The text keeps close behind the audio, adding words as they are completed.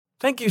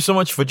Thank you so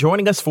much for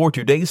joining us for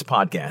today's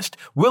podcast.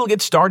 We'll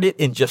get started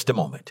in just a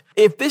moment.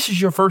 If this is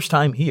your first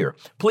time here,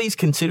 please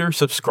consider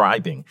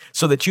subscribing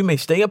so that you may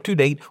stay up to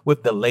date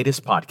with the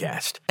latest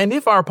podcast. And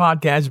if our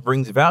podcast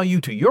brings value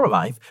to your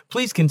life,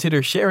 please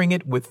consider sharing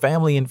it with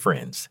family and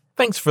friends.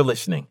 Thanks for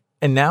listening.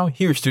 And now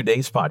here's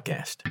today's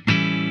podcast.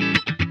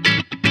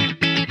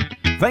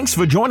 Thanks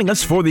for joining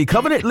us for the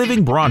Covenant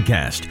Living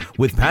broadcast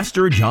with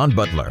Pastor John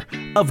Butler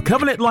of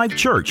Covenant Life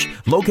Church,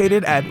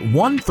 located at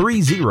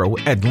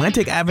 130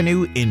 Atlantic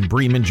Avenue in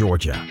Bremen,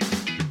 Georgia.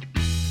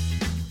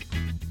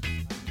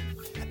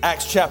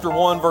 Acts chapter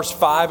 1, verse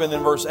 5 and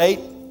then verse 8.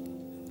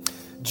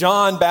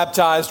 John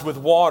baptized with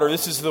water.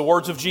 This is the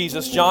words of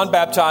Jesus. John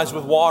baptized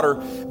with water,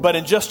 but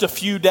in just a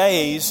few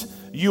days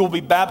you will be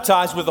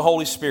baptized with the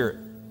Holy Spirit.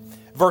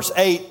 Verse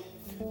 8,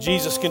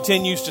 Jesus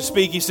continues to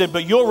speak. He said,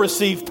 but you'll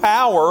receive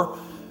power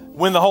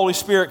when the Holy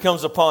Spirit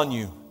comes upon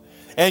you.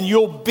 And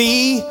you'll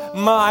be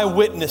my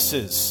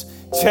witnesses,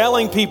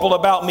 telling people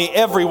about me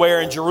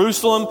everywhere in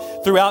Jerusalem,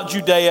 throughout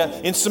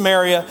Judea, in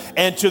Samaria,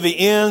 and to the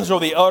ends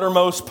or the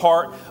uttermost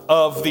part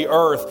of the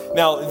earth.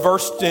 Now,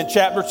 in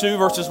chapter 2,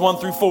 verses 1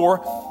 through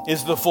 4,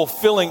 is the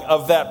fulfilling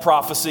of that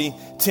prophecy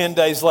 10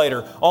 days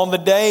later. On the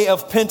day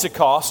of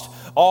Pentecost,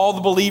 all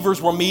the believers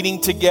were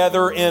meeting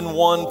together in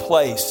one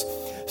place.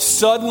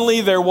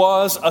 Suddenly there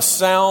was a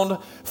sound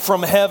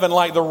from heaven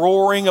like the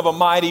roaring of a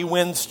mighty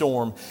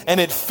windstorm, and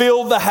it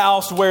filled the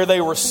house where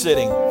they were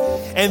sitting.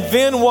 And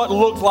then what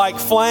looked like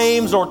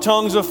flames or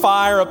tongues of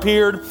fire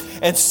appeared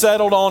and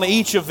settled on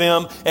each of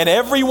them, and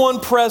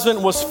everyone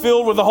present was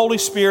filled with the Holy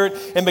Spirit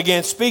and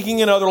began speaking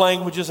in other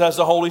languages as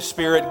the Holy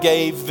Spirit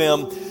gave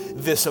them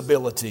this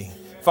ability.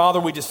 Father,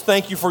 we just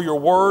thank you for your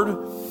word.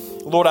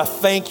 Lord, I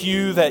thank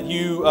you that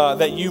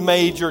you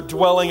made your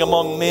dwelling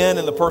among men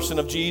in the person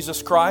of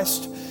Jesus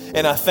Christ.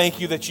 And I thank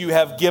you that you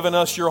have given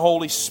us your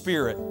Holy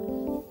Spirit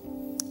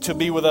to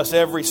be with us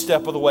every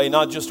step of the way,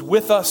 not just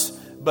with us,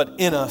 but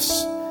in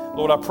us.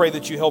 Lord, I pray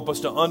that you help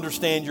us to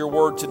understand your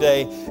word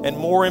today, and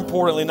more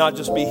importantly, not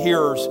just be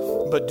hearers,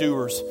 but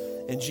doers.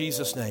 In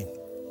Jesus' name,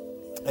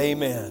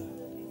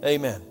 amen.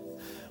 Amen.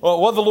 Well,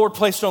 what the Lord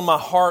placed on my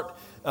heart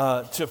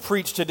to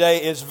preach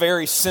today is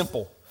very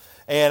simple,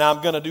 and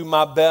I'm going to do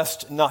my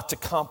best not to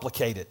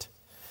complicate it.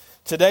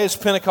 Today is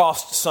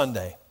Pentecost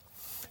Sunday,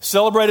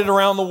 celebrated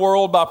around the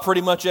world by pretty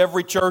much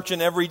every church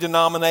and every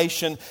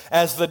denomination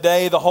as the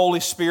day the Holy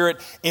Spirit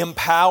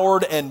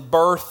empowered and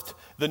birthed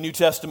the New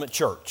Testament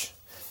church.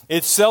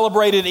 It's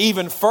celebrated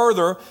even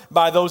further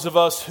by those of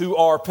us who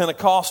are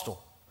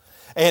Pentecostal,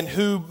 and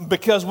who,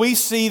 because we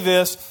see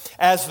this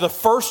as the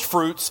first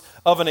fruits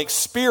of an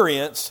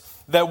experience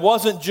that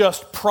wasn't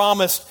just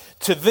promised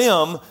to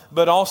them,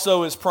 but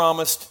also is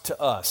promised to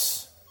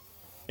us.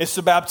 It's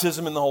the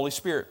baptism in the Holy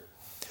Spirit.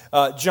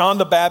 John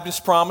the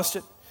Baptist promised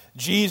it.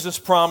 Jesus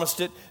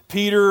promised it.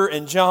 Peter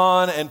and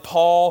John and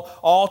Paul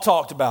all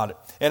talked about it.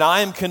 And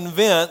I am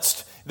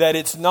convinced that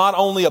it's not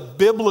only a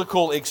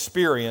biblical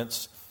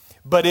experience,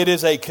 but it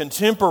is a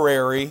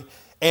contemporary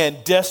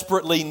and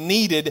desperately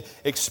needed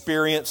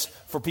experience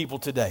for people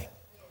today.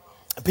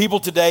 People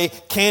today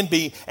can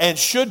be and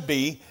should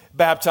be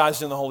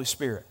baptized in the Holy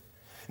Spirit.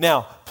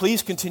 Now,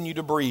 please continue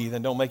to breathe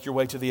and don't make your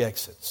way to the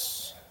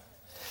exits.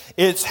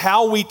 It's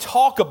how we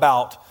talk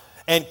about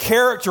and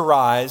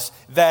characterize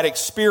that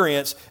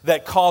experience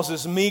that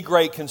causes me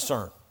great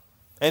concern.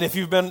 And if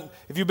you've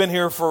been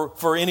here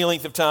for any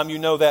length of time, you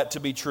know that to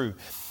be true.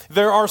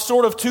 There are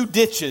sort of two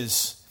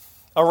ditches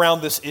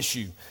around this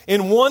issue.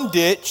 In one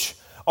ditch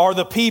are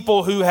the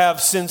people who have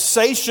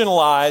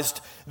sensationalized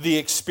the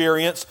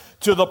experience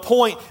to the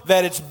point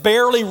that it's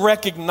barely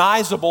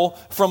recognizable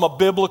from a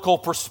biblical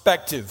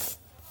perspective.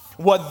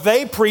 What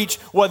they preach,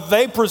 what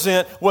they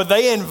present, what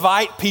they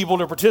invite people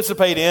to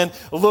participate in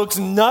looks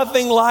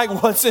nothing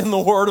like what's in the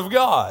Word of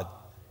God.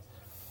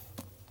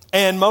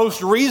 And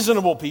most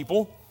reasonable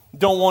people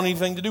don't want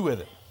anything to do with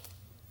it.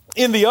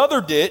 In the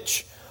other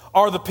ditch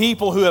are the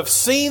people who have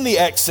seen the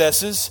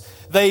excesses.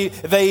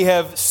 They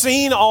have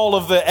seen all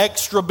of the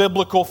extra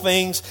biblical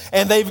things,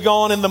 and they've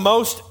gone in the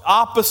most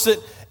opposite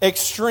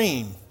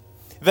extreme.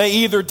 They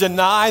either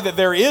deny that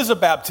there is a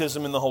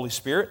baptism in the Holy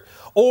Spirit,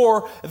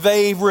 or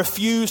they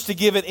refuse to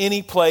give it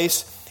any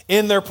place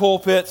in their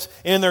pulpits,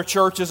 in their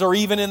churches, or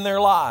even in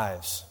their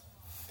lives.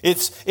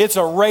 It's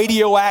a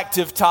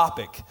radioactive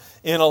topic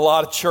in a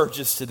lot of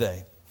churches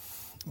today.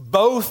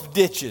 Both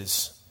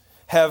ditches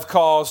have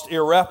caused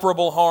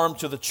irreparable harm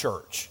to the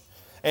church,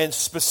 and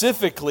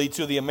specifically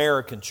to the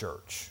American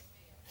church.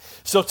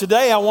 So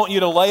today I want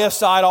you to lay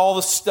aside all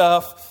the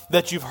stuff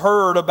that you've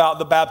heard about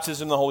the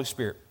baptism of the Holy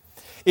Spirit.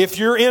 If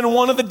you're in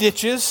one of the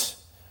ditches,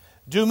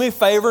 do me a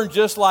favor and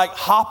just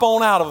hop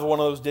on out of one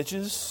of those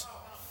ditches.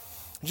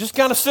 Just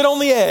kind of sit on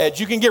the edge.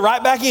 You can get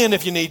right back in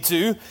if you need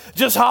to.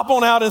 Just hop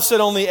on out and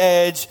sit on the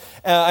edge,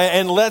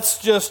 and let's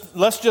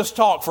just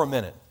talk for a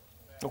minute.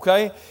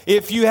 Okay?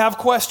 If you have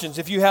questions,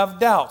 if you have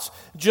doubts,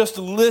 just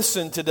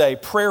listen today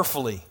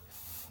prayerfully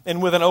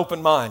and with an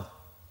open mind.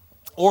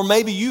 Or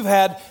maybe you've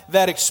had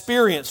that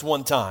experience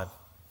one time.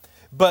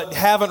 but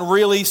haven't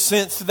really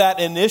sensed that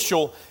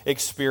initial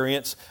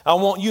experience, I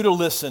want you to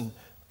listen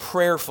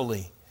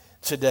prayerfully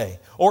today.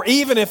 Or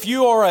even if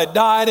you are a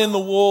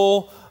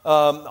dyed-in-the-wool,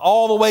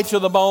 all the way to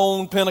the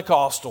bone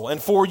Pentecostal,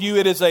 and for you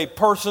it is a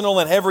personal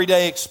and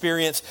everyday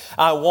experience,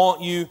 I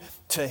want you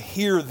to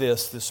hear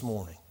this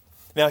morning.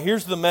 Now,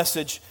 here's the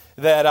message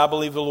that I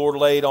believe the Lord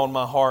laid on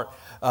my heart,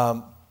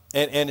 and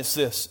it's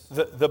this.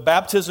 The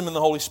baptism in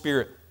the Holy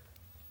Spirit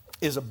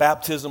is a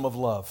baptism of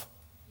love.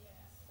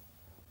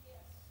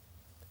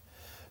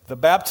 The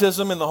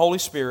baptism in the Holy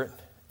Spirit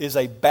is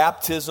a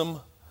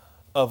baptism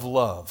of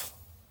love.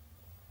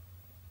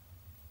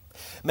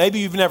 Maybe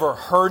you've never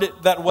heard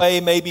it that way.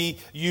 Maybe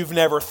you've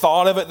never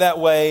thought of it that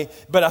way.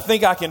 But I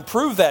think I can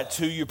prove that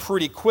to you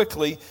pretty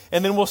quickly.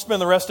 And then we'll spend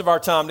the rest of our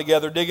time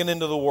together digging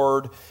into the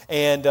Word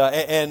and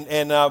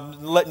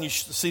letting you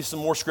see some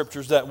more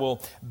scriptures that will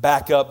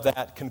back up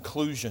that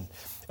conclusion.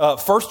 1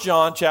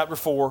 John chapter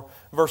 4,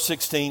 verse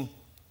 16.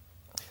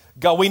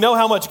 God, we know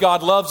how much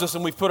God loves us,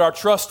 and we've put our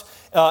trust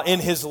in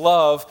His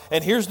love.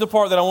 And here's the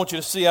part that I want you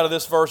to see out of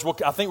this verse.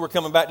 I think we're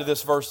coming back to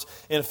this verse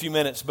in a few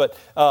minutes. But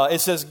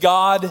it says,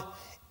 God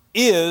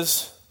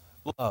is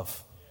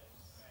love.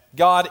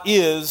 God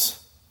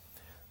is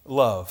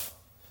love.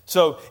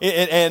 So,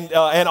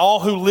 and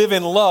all who live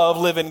in love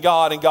live in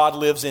God, and God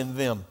lives in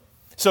them.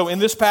 So in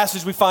this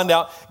passage we find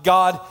out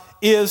God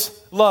is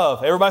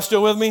love. Everybody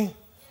still with me?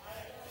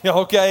 Yeah,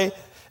 okay.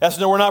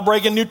 We're not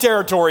breaking new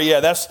territory yet.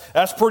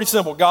 That's pretty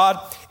simple. God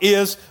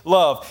is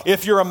love.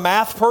 If you're a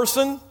math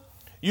person,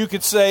 you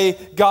could say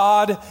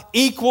God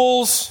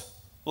equals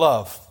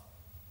love.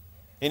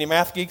 Any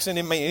math geeks,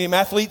 any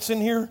mathletes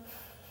in here?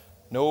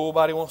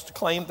 Nobody wants to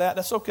claim that.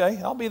 That's okay.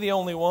 I'll be the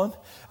only one.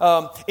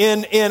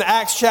 In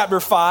Acts chapter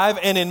 5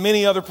 and in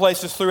many other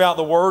places throughout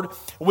the Word,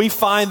 we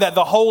find that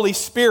the Holy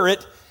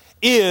Spirit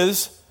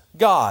is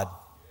God.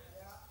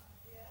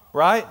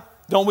 Right?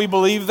 Don't we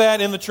believe that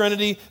in the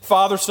Trinity?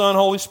 Father, Son,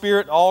 Holy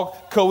Spirit, all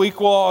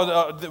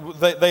co-equal.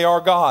 They are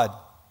God.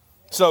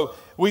 So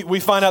we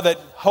find out that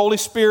Holy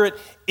Spirit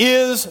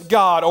is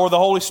God, or the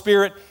Holy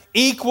Spirit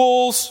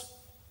equals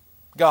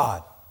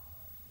God.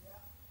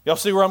 Y'all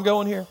see where I'm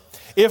going here?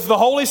 If the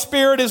Holy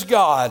Spirit is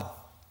God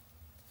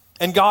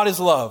and God is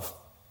love,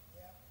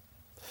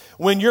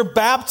 when you're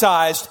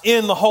baptized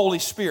in the Holy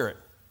Spirit,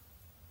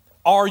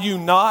 are you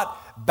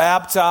not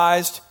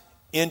baptized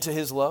into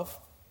His love?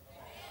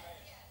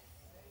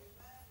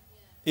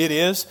 It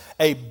is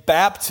a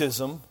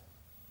baptism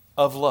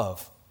of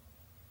love.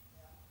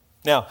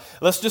 Now,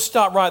 let's just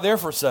stop right there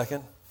for a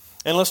second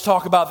and let's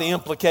talk about the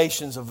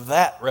implications of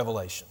that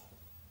revelation.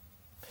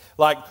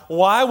 Like,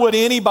 why would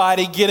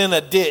anybody get in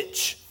a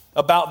ditch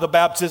about the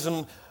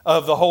baptism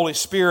of the Holy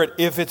Spirit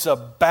if it's a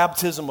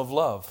baptism of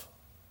love?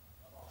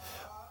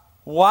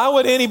 Why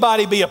would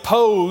anybody be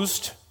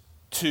opposed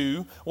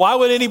to, why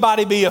would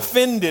anybody be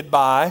offended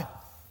by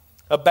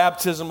a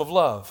baptism of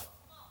love?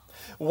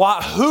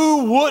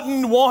 Who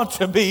wouldn't want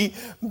to be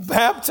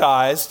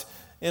baptized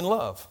in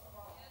love?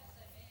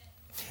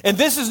 And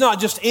this is not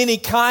just any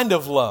kind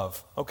of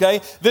love,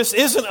 okay? This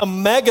isn't a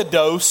mega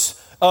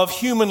dose of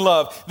human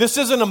love. This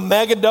isn't a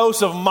mega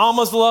dose of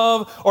mama's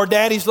love or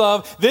daddy's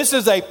love. This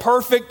is a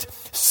perfect,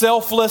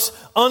 selfless,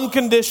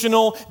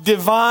 unconditional,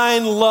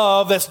 divine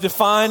love that's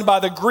defined by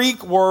the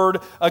Greek word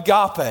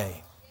agape.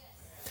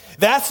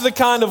 That's the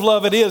kind of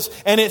love it is,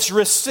 and it's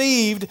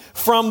received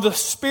from the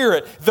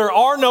Spirit. There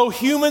are no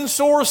human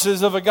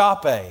sources of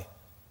agape.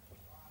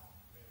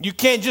 You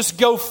can't just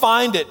go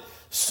find it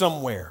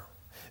somewhere.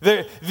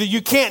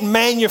 You can't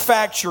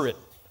manufacture it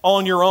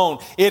on your own.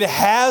 It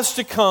has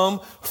to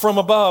come from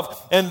above,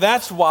 and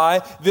that's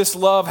why this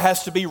love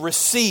has to be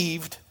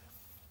received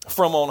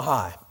from on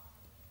high.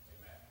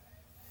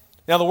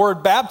 Now, the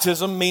word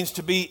baptism means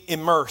to be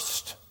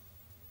immersed.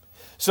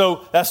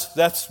 So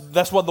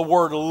that's what the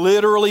word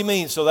literally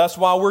means. So that's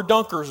why we're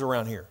dunkers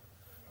around here.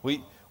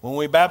 When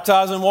we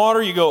baptize in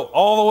water, you go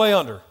all the way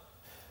under.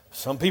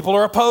 Some people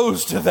are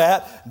opposed to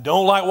that,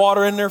 don't like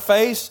water in their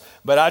face,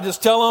 but I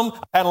just tell them,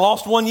 I hadn't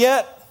lost one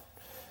yet.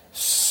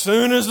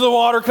 Soon as the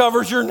water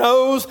covers your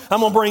nose,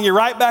 I'm going to bring you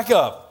right back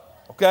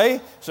up.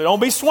 Okay? So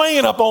don't be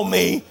swinging up on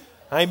me.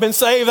 I ain't been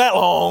saved that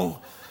long.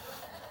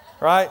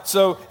 Right?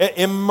 So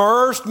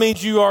immersed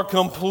means you are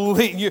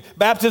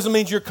baptism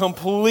means you're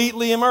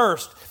completely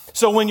immersed.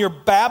 So when you're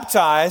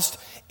baptized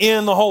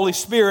in the Holy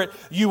Spirit,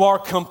 you are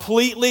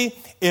completely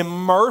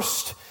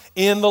immersed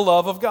in the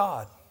love of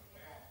God.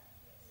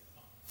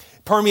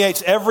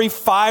 Permeates every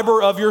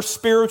fiber of your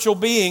spiritual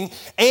being,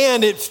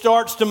 and it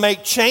starts to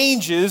make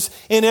changes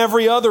in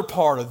every other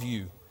part of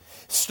you.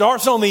 It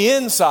starts on the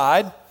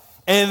inside,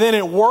 and then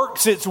it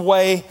works its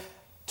way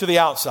to the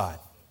outside.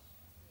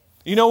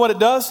 You know what it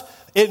does?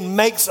 It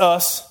makes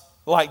us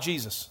like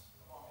Jesus.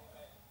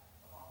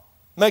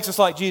 Makes us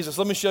like Jesus.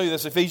 Let me show you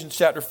this. Ephesians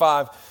chapter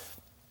 5.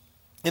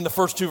 In the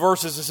first two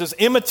verses, it says,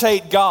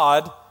 imitate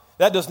God.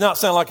 That does not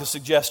sound like a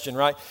suggestion,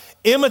 right?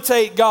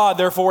 Imitate God,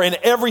 therefore, in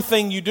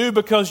everything you do,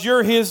 because you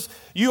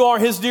are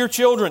His dear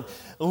children.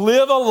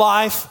 Live a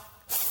life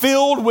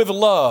filled with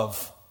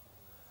love,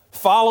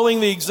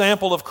 following the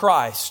example of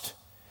Christ.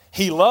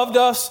 He loved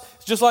us,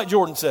 just like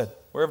Jordan said,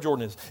 wherever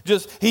Jordan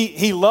is.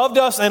 He loved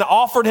us and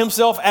offered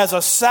himself as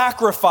a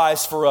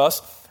sacrifice for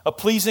us, a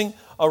pleasing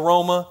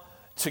aroma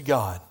to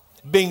God.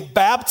 Being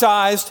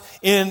baptized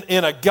in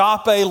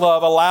agape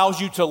love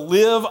allows you to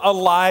live a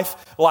life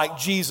like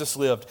Jesus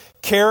lived,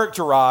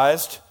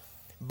 characterized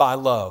by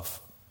love.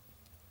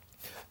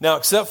 Now,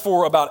 except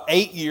for about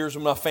 8 years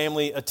when my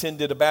family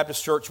attended a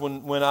Baptist church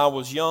when I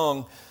was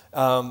young,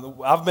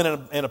 I've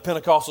been in a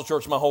Pentecostal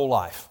church my whole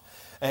life.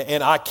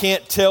 And I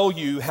can't tell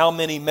you how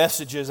many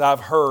messages I've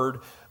heard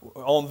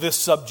on this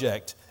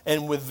subject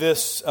and with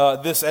this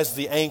as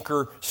the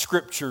anchor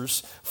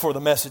scriptures for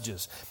the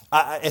messages.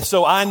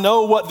 So I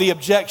know what the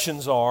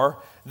objections are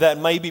that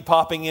may be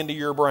popping into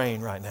your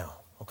brain right now,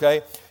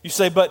 okay? You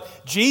say,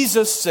 but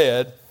Jesus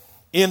said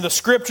in the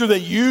scripture that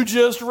you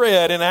just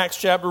read in Acts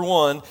chapter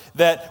 1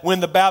 that when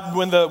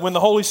the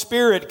Holy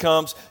Spirit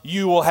comes,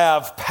 you will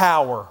have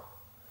power.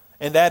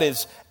 And that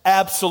is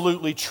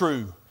absolutely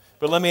true.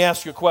 But let me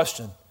ask you a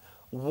question.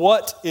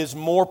 What is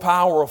more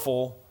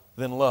powerful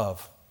than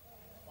love?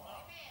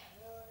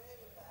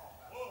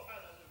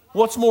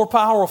 What's more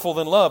powerful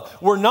than love?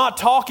 We're not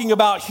talking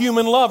about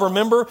human love,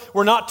 remember?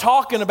 We're not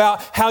talking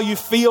about how you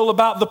feel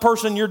about the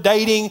person you're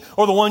dating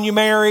or the one you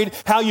married,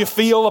 how you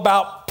feel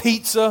about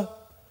pizza.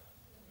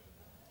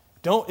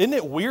 Isn't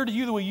it weird to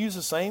you that we use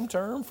the same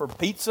term for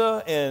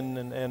pizza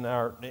and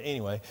our,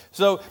 anyway.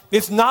 So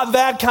it's not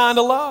that kind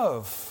of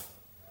love.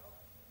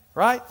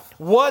 Right?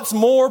 What's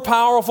more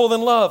powerful than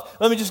love?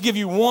 Let me just give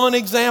you one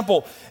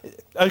example.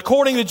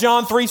 According to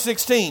John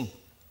 3:16,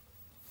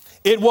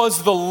 it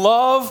was the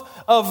love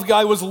of God.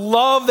 It was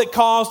love that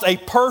caused a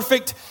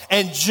perfect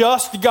and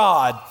just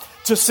God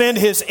to send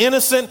his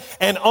innocent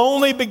and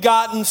only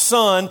begotten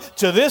Son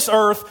to this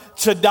earth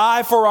to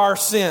die for our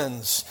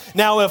sins.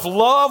 Now, if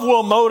love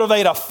will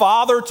motivate a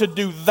father to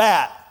do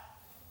that,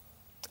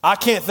 I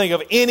can't think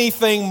of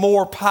anything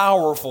more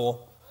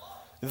powerful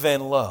than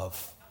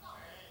love.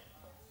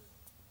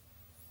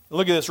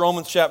 Look at this,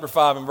 Romans chapter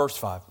 5 and verse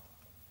 5.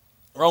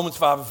 Romans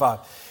 5 and 5.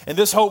 And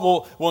this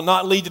hope will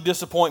not lead to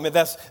disappointment.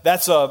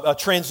 That's a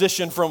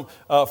transition from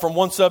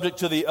one subject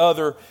to the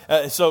other.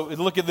 So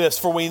look at this.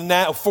 For we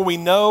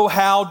know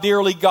how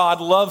dearly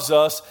God loves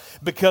us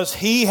because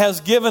he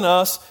has given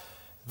us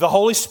the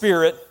Holy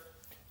Spirit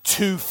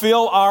to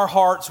fill our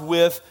hearts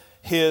with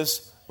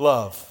his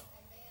love.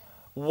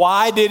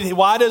 Why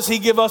does he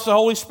give us the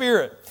Holy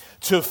Spirit?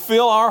 To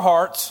fill our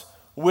hearts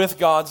with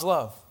God's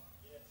love.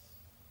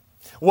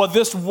 What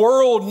this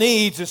world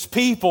needs is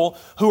people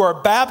who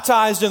are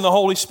baptized in the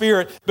Holy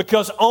Spirit,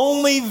 because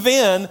only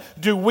then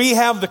do we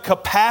have the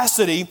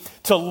capacity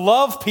to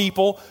love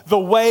people the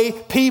way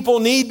people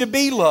need to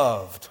be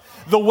loved,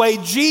 the way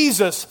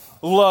Jesus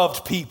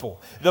loved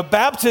people. The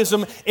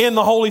baptism in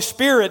the Holy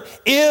Spirit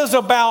is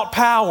about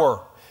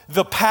power,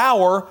 the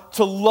power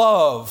to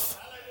love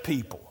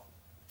people.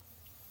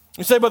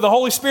 You say, but the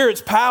Holy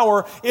Spirit's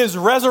power is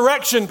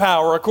resurrection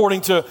power,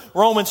 according to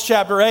Romans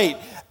chapter 8.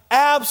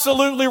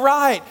 Absolutely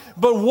right.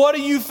 But what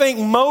do you think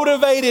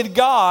motivated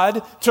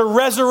God to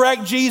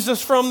resurrect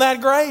Jesus from that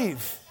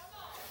grave?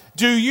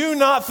 Do you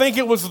not think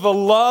it was the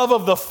love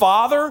of the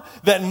Father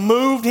that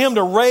moved him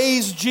to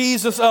raise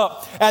Jesus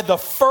up at the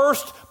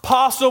first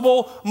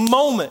possible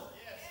moment?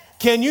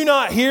 Can you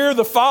not hear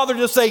the Father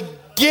just say,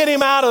 get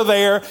him out of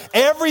there.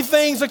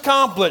 Everything's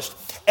accomplished.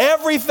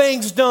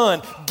 Everything's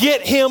done.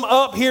 Get him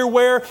up here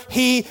where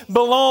he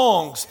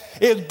belongs.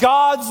 If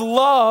God's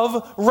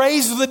love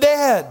raised the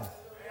dead.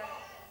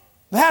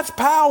 That's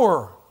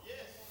power.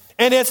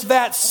 And it's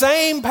that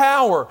same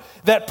power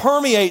that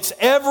permeates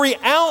every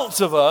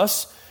ounce of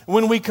us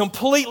when we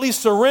completely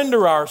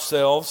surrender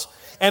ourselves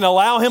and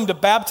allow him to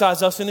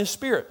baptize us in his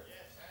Spirit.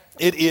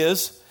 It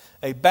is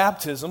a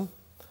baptism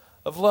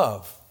of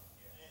love.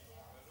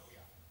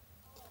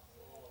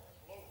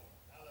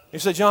 You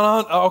say,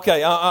 John,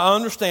 okay, I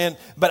understand,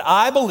 but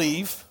I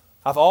believe,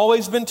 I've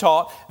always been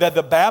taught that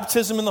the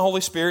baptism in the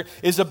Holy Spirit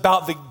is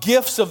about the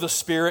gifts of the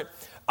Spirit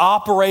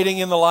operating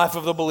in the life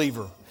of the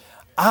believer.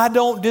 I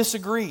don't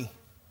disagree.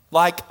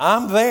 Like,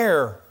 I'm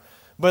there.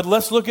 But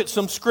let's look at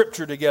some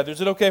scripture together. Is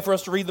it okay for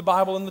us to read the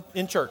Bible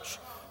in church?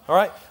 All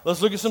right,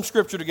 let's look at some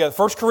scripture together.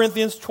 1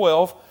 Corinthians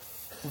 12,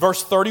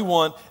 verse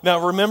 31.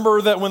 Now,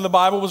 remember that when the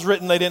Bible was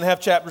written, they didn't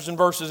have chapters and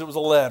verses. It was a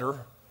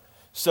letter.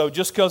 So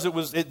just because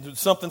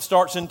something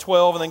starts in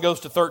 12 and then goes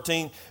to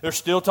 13, they're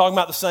still talking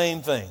about the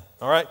same thing.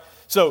 All right?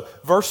 So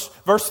verse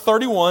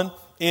 31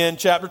 in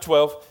chapter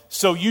 12.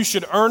 So you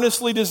should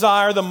earnestly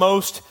desire the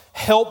most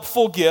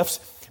helpful gifts,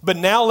 but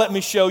now let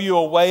me show you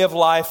a way of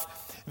life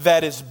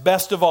that is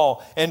best of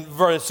all. And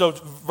so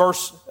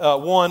verse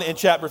 1 in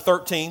chapter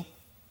 13,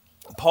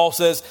 Paul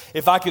says,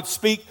 if I could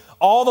speak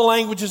all the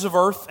languages of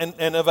earth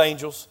and of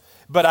angels,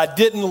 but I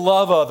didn't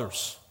love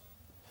others,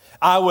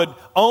 I would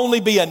only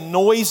be a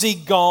noisy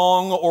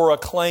gong or a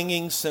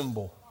clanging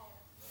cymbal.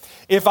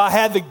 If I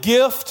had the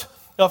gift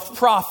of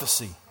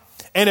prophecy,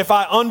 and if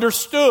I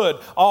understood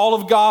all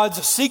of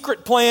God's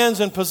secret plans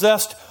and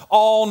possessed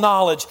all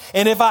knowledge.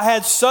 And if I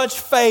had such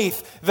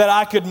faith that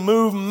I could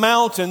move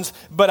mountains,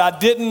 but I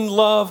didn't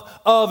love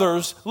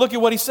others, look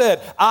at what he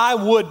said, I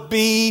would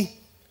be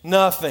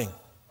nothing.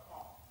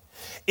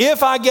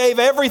 If I gave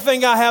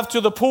everything I have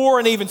to the poor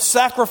and even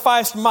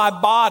sacrificed my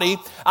body,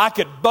 I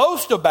could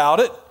boast about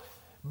it.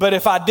 But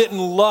if I didn't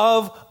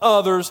love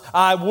others,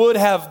 I would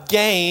have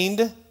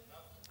gained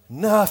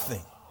nothing.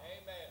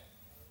 Amen.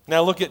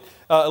 Now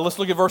let's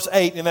look at verse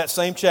 8 in that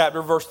same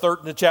chapter,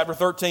 chapter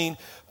 13.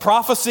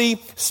 Prophecy,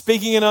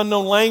 speaking in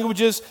unknown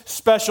languages,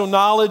 special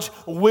knowledge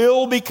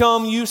will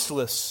become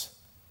useless,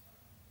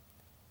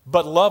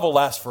 but love will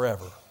last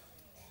forever.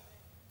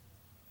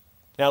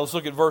 Now let's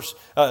look at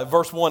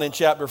verse 1 in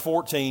chapter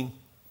 14.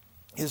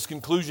 His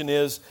conclusion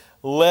is,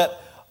 let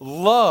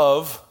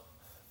love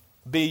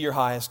be your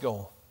highest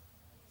goal.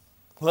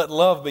 Let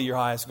love be your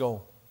highest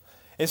goal.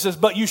 It says,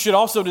 but you should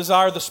also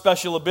desire the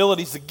special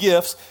abilities, the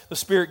gifts the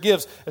Spirit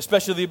gives,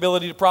 especially the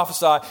ability to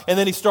prophesy. And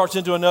then he starts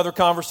into another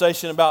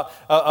conversation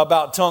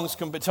about tongues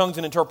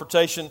and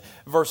interpretation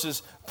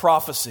versus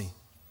prophecy.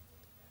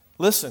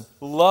 Listen,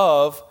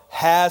 love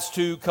has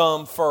to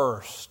come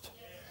first.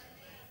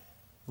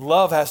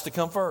 Love has to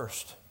come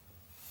first.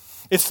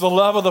 It's the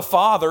love of the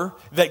Father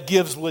that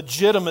gives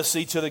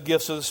legitimacy to the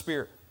gifts of the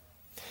Spirit.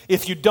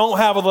 If you don't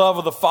have a love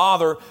of the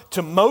Father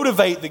to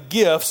motivate the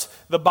gifts,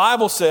 the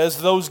Bible says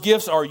those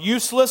gifts are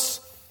useless,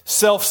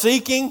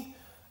 self-seeking,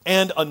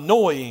 and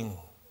annoying.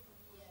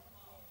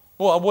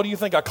 Well, what do you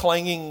think a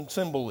clanging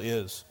cymbal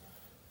is?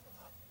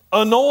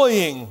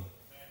 Annoying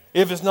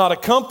if it's not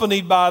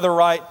accompanied by the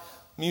right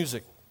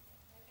music.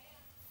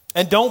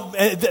 And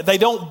they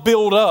don't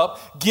build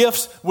up.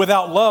 Gifts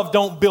without love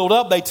don't build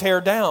up, they tear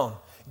down.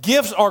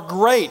 Gifts are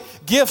great.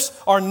 Gifts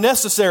are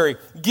necessary.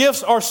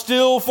 Gifts are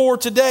still for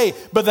today,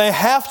 but they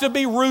have to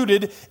be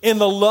rooted in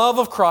the love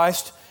of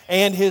Christ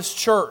and His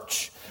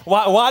church.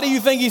 Why do you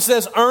think He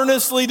says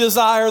earnestly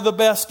desire the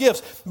best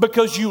gifts?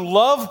 Because you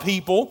love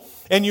people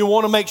and you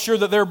want to make sure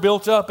that they're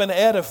built up and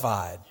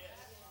edified.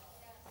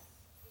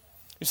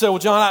 You say, well,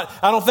 John,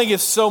 I don't think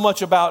it's so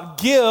much about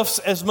gifts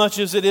as much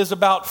as it is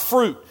about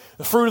fruit.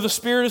 The fruit of the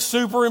Spirit is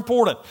super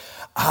important.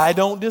 I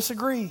don't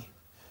disagree.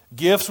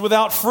 Gifts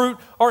without fruit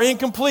are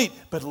incomplete.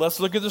 But let's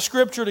look at the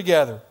scripture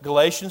together.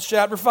 Galatians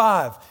chapter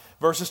 5,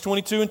 verses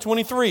 22 and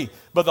 23.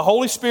 But the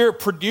Holy Spirit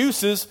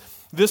produces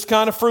this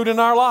kind of fruit in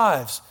our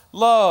lives.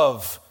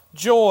 Love,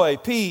 joy,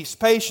 peace,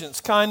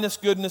 patience, kindness,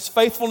 goodness,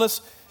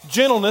 faithfulness,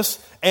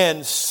 gentleness,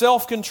 and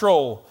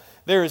self-control.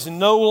 There is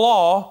no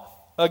law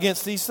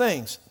against these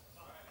things.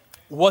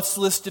 What's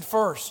listed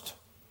first?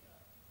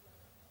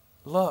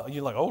 Love.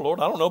 You're like, oh Lord,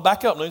 I don't know.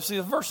 Back up. Let me see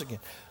the verse again.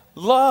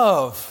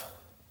 Love.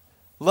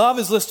 Love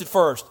is listed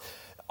first.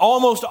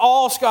 Almost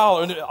all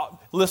scholars,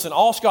 listen,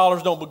 all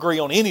scholars don't agree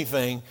on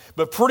anything,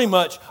 but pretty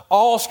much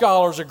all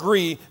scholars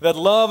agree that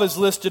love is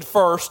listed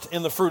first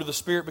in the fruit of the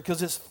Spirit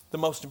because it's the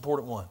most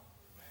important one.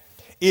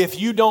 If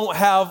you don't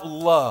have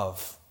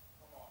love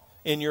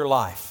in your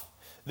life,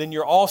 then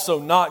you're also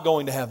not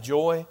going to have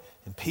joy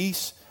and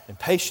peace and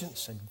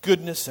patience and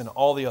goodness and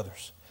all the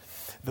others.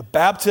 The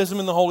baptism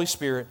in the Holy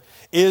Spirit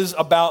is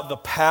about the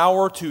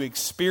power to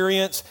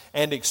experience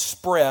and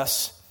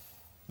express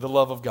the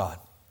love of God.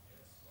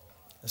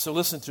 And so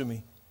listen to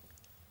me.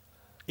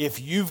 If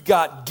you've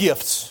got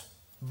gifts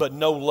but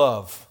no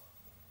love,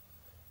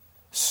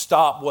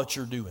 stop what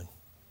you're doing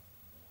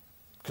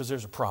because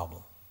there's a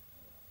problem.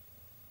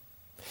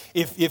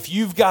 If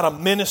you've got a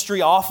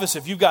ministry office,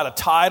 if you've got a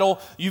title,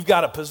 you've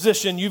got a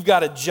position, you've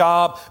got a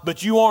job,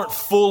 but you aren't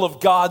full of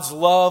God's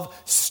love,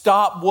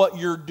 stop what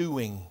you're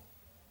doing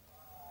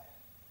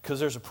because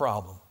there's a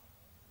problem.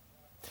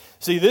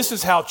 See, this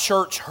is how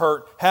church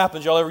hurt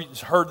happens. Y'all ever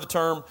heard the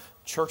term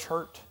church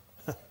hurt?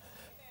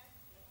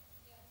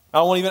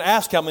 I won't even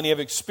ask how many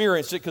have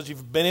experienced it because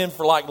you've been in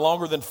for like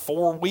longer than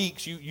 4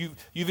 weeks.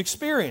 You've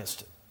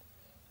experienced it.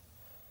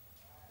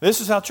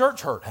 This is how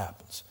church hurt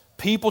happens.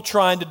 People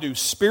trying to do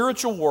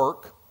spiritual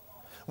work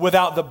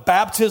without the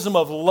baptism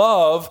of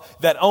love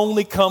that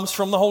only comes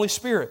from the Holy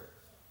Spirit.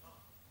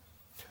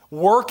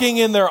 Working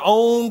in their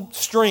own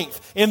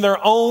strength, in their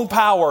own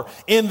power,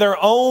 in their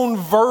own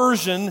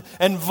version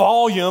and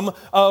volume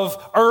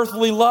of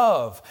earthly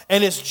love.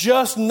 And it's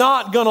just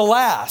not going to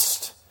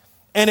last.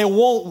 And it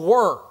won't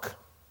work.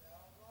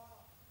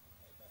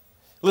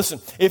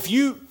 Listen, if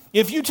you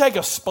take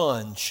a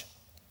sponge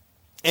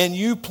and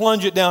you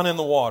plunge it down in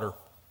the water,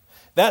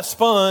 that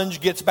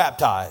sponge gets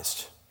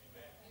baptized,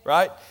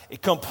 right?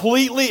 It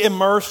completely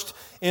immersed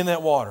in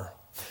that water.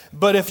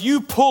 But if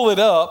you pull it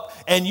up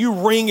and you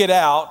wring it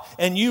out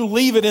and you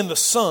leave it in the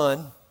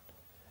sun,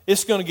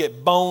 it's going to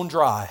get bone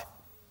dry.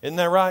 Isn't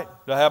that right?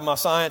 Do I have my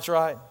science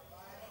right?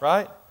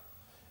 Right?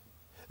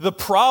 The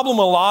problem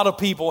a lot of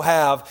people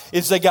have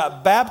is they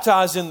got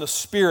baptized in the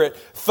Spirit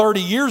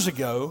 30 years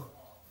ago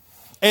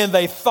and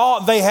they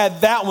thought they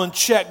had that one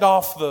checked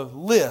off the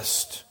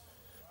list.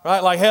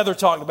 Right? Like Heather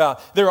talked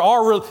about. There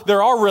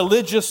are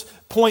religious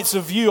points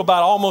of view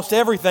about almost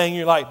everything.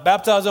 You're like,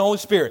 baptized in the Holy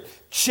Spirit.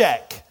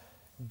 Check.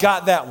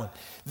 Got that one.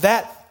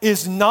 That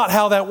is not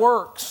how that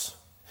works.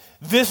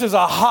 This is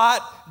a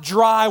hot,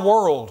 dry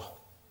world.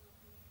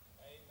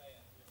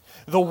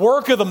 The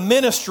work of the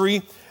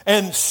ministry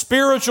and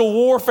spiritual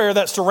warfare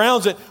that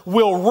surrounds it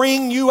will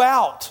wring you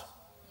out.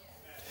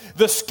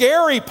 The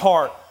scary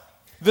part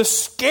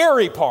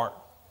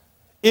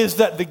is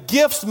that the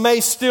gifts may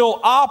still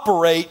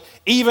operate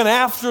even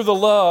after the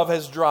love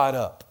has dried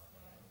up.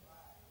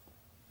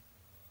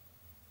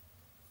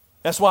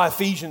 That's why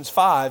Ephesians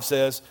 5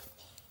 says,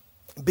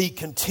 be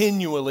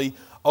continually,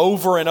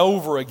 over and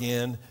over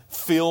again,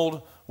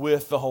 filled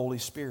with the Holy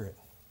Spirit.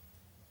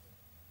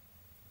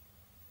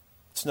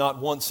 It's not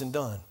once and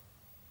done.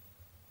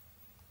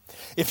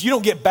 If you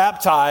don't get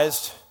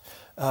baptized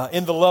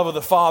in the love of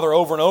the Father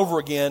over and over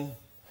again,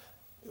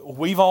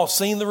 we've all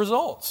seen the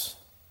results.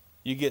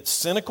 You get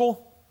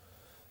cynical,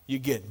 you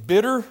get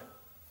bitter,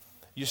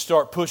 you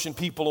start pushing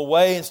people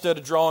away instead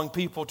of drawing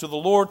people to the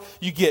Lord.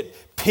 You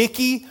get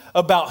picky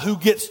about who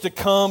gets to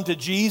come to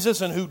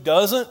Jesus and who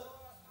doesn't.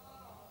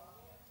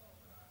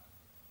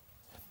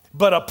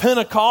 But a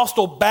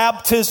Pentecostal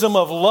baptism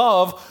of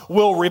love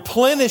will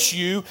replenish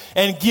you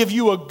and give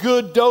you a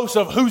good dose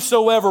of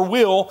whosoever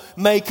will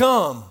may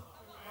come.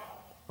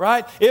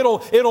 Right?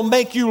 It'll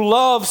make you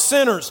love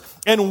sinners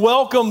and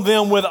welcome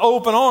them with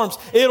open arms.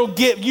 It'll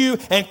get you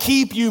and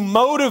keep you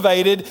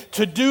motivated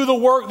to do the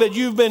work that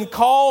you've been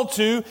called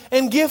to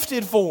and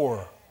gifted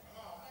for.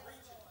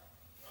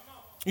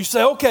 You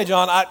say, okay,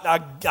 John,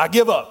 I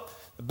give up.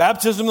 The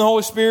baptism of the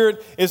Holy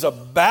Spirit is a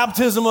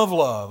baptism of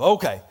love.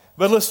 Okay,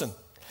 but listen.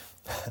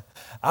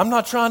 I'm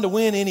not trying to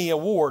win any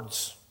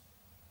awards.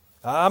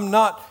 I'm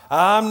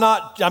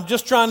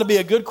just trying to be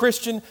a good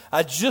Christian.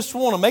 I just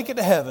want to make it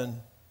to heaven.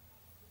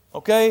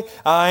 Okay?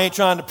 I ain't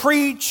trying to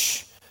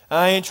preach.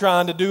 I ain't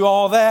trying to do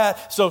all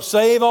that. So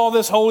save all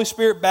this Holy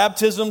Spirit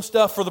baptism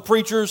stuff for the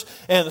preachers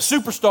and the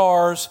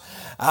superstars.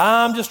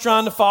 I'm just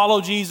trying to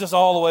follow Jesus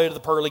all the way to the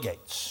pearly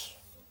gates.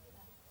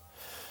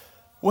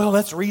 Well,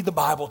 let's read the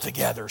Bible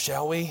together,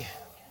 shall we?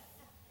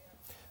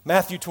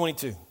 Matthew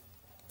 22.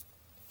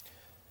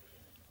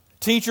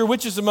 Teacher,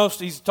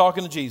 he's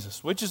talking to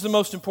Jesus, which is the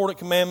most important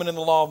commandment in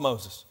the law of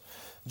Moses?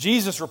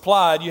 Jesus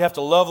replied, you have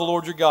to love the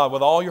Lord your God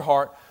with all your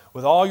heart,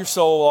 with all your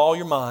soul, all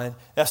your mind.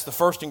 That's the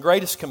first and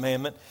greatest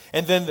commandment.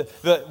 And then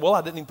I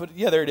didn't even put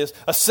it, there it is.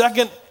 A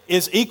second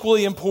is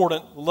equally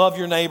important, love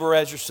your neighbor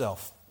as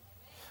yourself.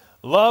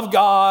 Love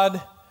God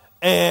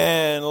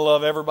and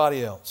love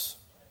everybody else.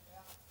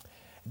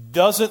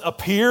 Doesn't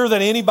appear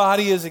that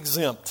anybody is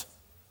exempt.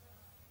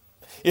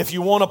 If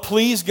you want to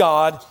please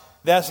God,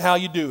 that's how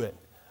you do it.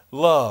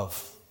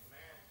 Love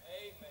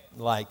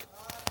like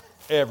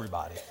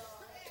everybody.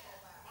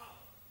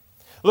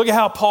 Look at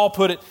how Paul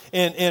put it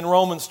in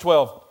Romans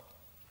 12.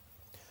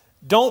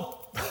 Don't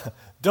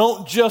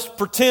just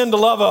pretend to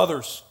love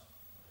others.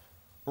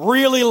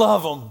 Really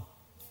love them.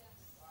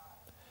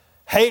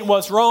 Hate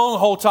what's wrong,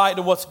 hold tight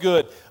to what's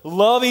good.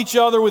 Love each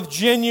other with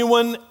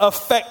genuine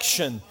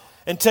affection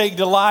and take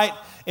delight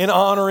in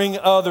honoring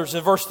others.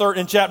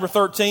 In chapter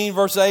 13,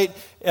 verse 8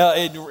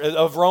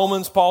 of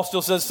Romans, Paul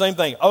still says the same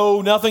thing.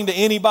 Owe nothing to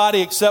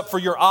anybody except for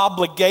your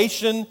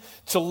obligation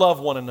to love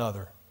one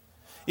another.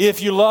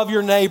 If you love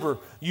your neighbor,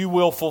 you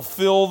will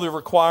fulfill the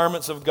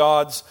requirements of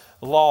God's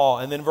law.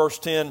 And then verse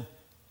 10,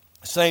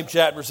 same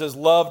chapter says,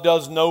 love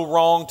does no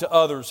wrong to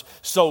others.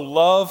 So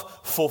love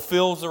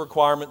fulfills the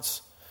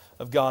requirements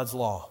of God's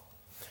law.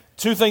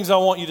 Two things I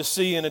want you to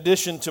see in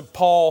addition to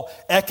Paul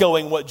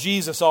echoing what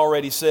Jesus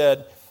already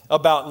said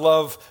about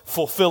love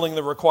fulfilling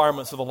the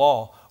requirements of the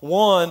law.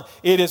 One,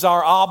 it is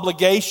our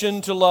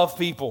obligation to love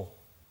people.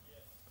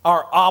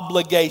 Our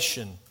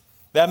obligation.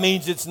 That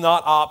means it's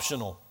not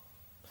optional.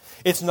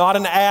 It's not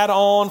an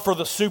add-on for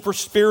the super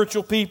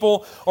spiritual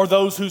people or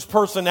those whose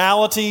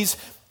personalities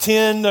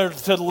tend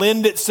to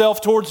lend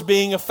itself towards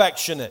being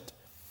affectionate.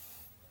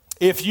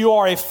 If you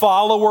are a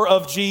follower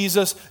of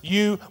Jesus,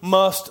 you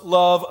must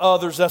love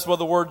others. That's what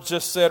the word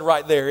just said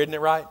right there, isn't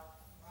it right?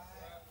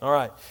 All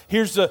right.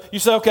 You say,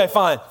 okay,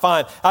 fine.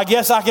 I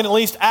guess I can at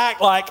least act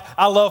like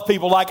I love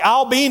people. Like,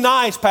 I'll be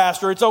nice,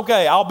 Pastor. It's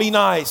okay. I'll be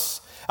nice.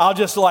 I'll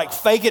just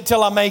fake it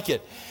till I make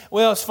it.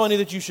 Well, it's funny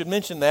that you should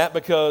mention that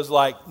because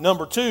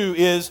number 2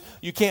 is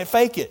you can't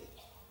fake it.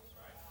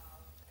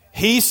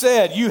 He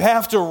said you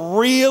have to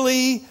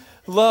really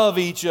love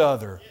each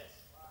other.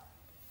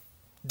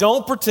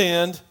 Don't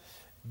pretend.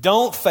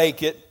 Don't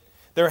fake it.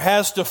 There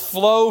has to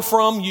flow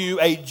from you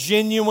a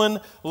genuine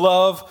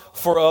love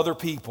for other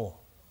people.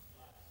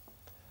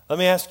 Let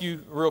me ask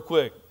you real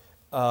quick,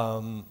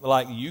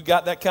 you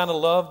got that kind of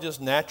love just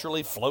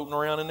naturally floating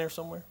around in there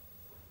somewhere?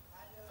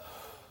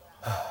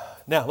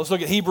 Now, let's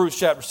look at Hebrews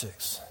chapter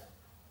 6.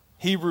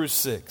 Hebrews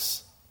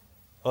 6.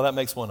 Well, that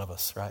makes one of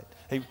us, right?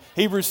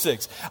 Hebrews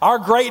 6. Our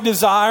great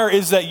desire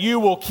is that you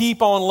will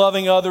keep on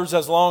loving others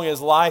as long as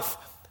life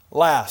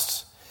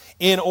lasts,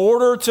 in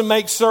order to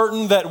make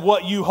certain that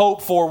what you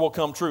hope for will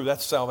come true.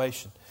 That's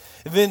salvation.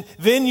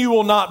 Then you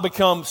will not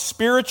become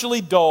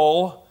spiritually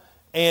dull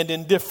and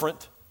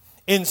indifferent.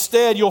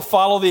 Instead, you'll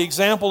follow the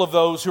example of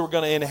those who are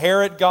going to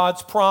inherit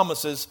God's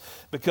promises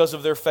because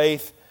of their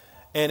faith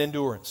and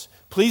endurance.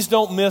 Please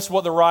don't miss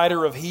what the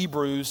writer of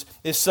Hebrews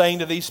is saying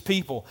to these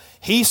people.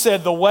 He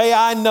said, the way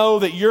I know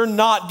that you're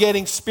not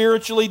getting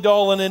spiritually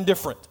dull and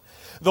indifferent,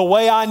 the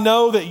way I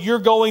know that you're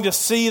going to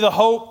see the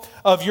hope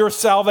of your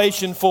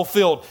salvation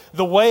fulfilled,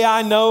 the way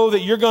I know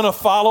that you're going to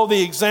follow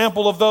the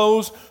example of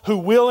those who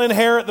will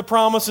inherit the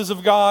promises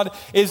of God,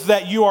 is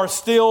that you are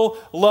still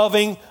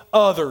loving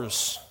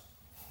others.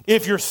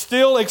 If you're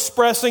still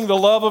expressing the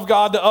love of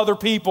God to other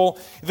people,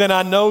 then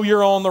I know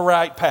you're on the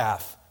right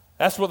path.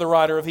 That's what the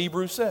writer of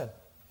Hebrews said.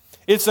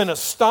 It's an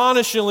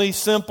astonishingly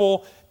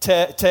simple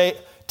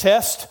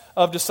test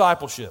of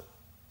discipleship.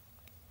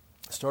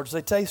 I started to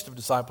say taste of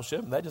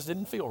discipleship, and that just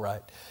didn't feel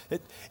right.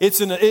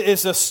 It's an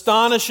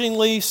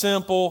astonishingly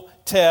simple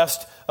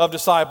test of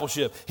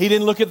discipleship. He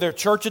didn't look at their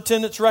church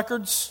attendance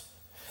records.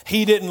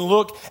 He didn't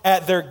look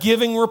at their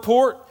giving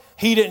report.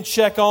 He didn't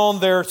check on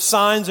their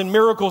signs and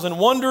miracles and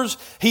wonders.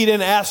 He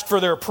didn't ask for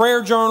their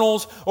prayer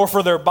journals or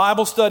for their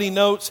Bible study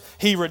notes.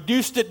 He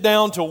reduced it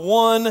down to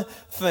one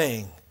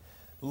thing: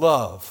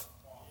 love.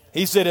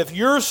 He said, if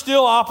you're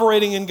still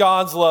operating in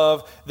God's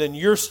love, then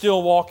you're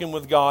still walking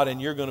with God and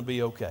you're going to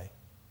be okay.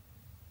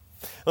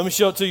 Let me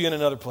show it to you in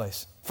another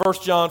place. 1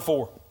 John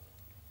 4.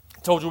 I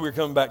told you we were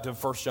coming back to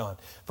 1 John.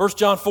 1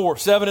 John 4,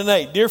 7 and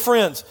 8. Dear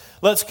friends,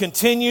 let's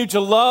continue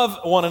to love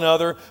one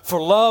another, for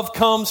love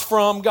comes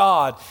from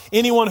God.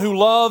 Anyone who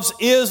loves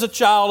is a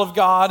child of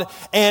God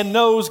and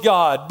knows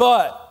God.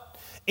 But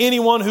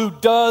anyone who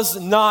does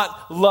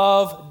not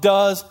love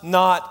does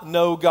not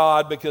know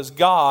God, because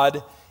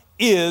God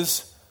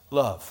is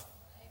love.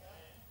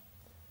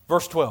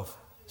 Verse 12,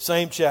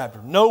 same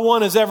chapter. No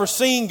one has ever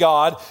seen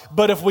God,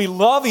 but if we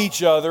love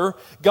each other,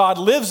 God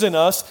lives in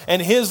us,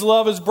 and His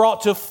love is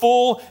brought to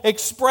full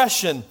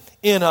expression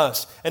in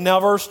us. And now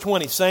verse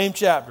 20, same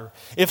chapter.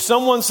 If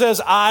someone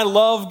says, I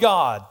love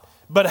God,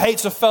 but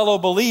hates a fellow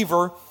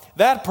believer,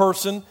 that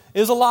person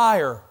is a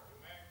liar.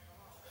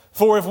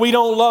 For if we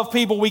don't love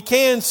people we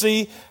can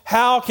see,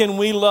 how can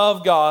we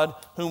love God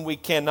whom we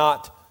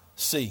cannot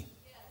see?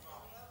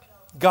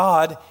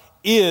 God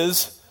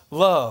is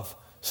love.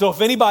 So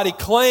if anybody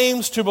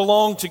claims to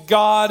belong to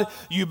God,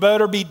 you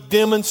better be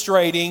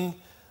demonstrating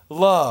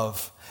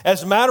love.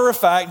 As a matter of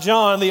fact,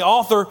 John, the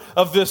author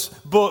of this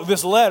book,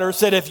 this letter,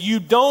 said if you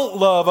don't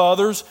love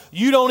others,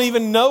 you don't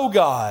even know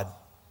God.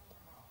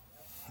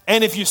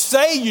 And if you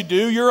say you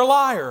do, you're a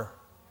liar.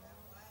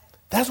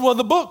 That's what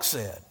the book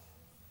said.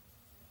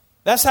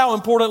 That's how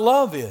important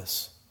love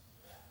is.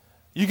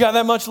 You got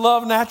that much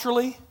love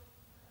naturally?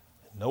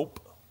 Nope.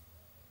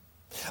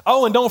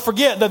 Oh, and don't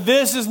forget that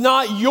this is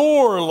not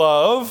your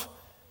love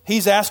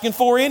He's asking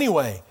for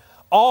anyway.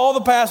 All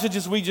the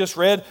passages we just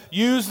read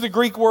use the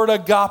Greek word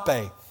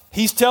agape.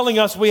 He's telling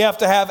us we have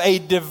to have a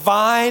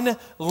divine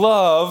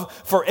love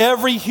for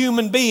every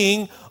human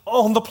being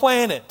on the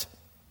planet.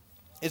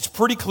 It's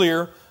pretty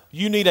clear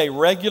you need a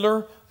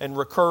regular and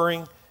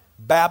recurring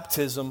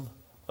baptism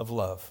of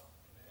love.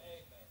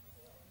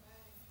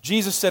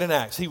 Jesus said in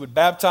Acts He would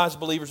baptize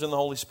believers in the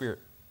Holy Spirit,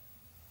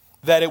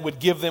 that it would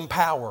give them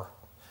power,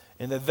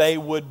 and that they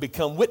would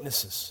become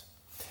witnesses.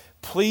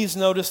 Please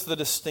notice the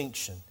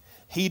distinction.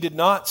 He did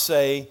not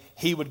say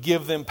He would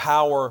give them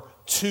power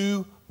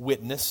to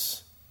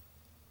witness.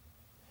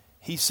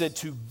 He said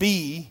to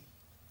be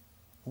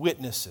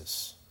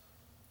witnesses.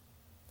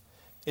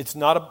 It's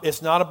about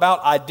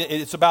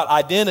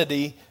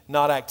identity,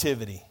 not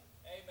activity.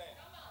 Amen.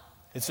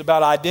 It's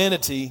about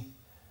identity,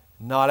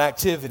 not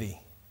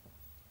activity.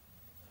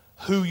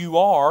 Who you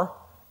are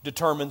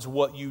determines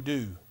what you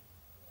do,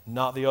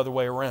 not the other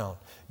way around.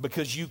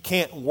 Because you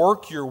can't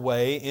work your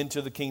way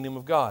into the kingdom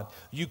of God.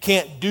 You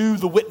can't do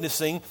the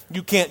witnessing.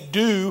 You can't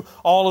do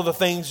all of the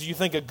things you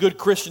think a good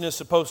Christian is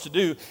supposed to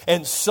do.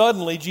 And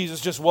suddenly Jesus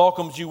just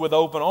welcomes you with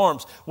open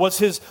arms. What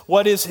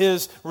is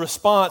His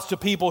response to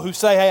people who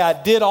say, hey, I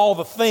did all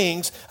the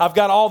things. I've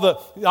got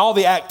all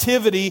the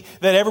activity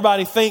that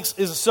everybody thinks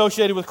is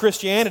associated with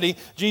Christianity.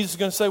 Jesus is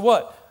going to say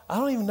what? I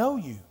don't even know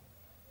you.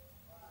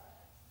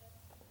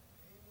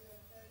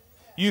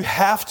 You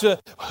have to,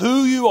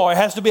 who you are, it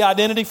has to be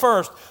identity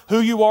first. Who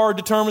you are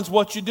determines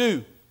what you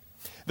do.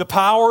 The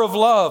power of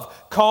love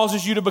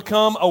causes you to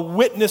become a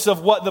witness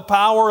of what the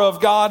power of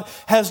God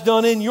has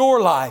done in your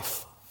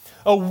life.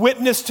 A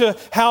witness to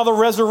how the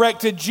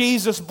resurrected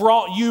Jesus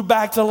brought you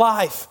back to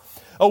life.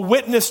 A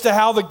witness to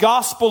how the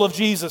gospel of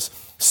Jesus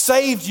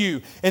saved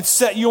you and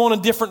set you on a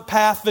different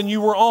path than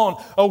you were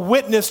on. A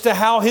witness to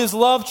how His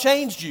love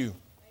changed you.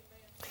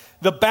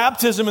 The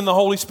baptism in the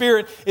Holy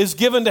Spirit is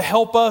given to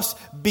help us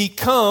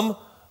become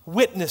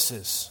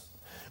witnesses.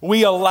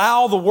 We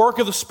allow the work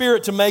of the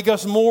Spirit to make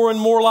us more and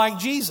more like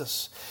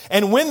Jesus.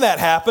 And when that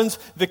happens,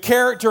 the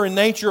character and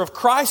nature of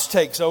Christ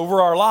takes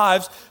over our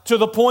lives to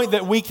the point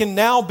that we can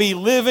now be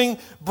living,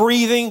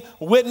 breathing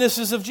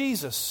witnesses of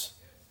Jesus.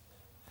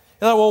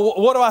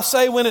 Well, what do I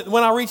say when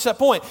I reach that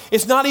point?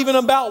 It's not even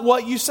about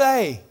what you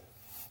say.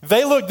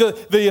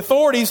 The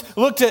authorities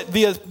looked at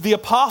the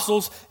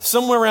apostles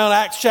somewhere around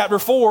Acts chapter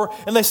 4,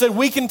 and they said,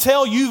 we can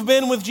tell you've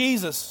been with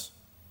Jesus.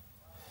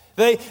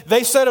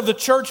 They said of the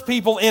church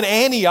people in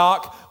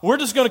Antioch, we're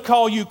just going to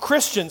call you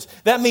Christians.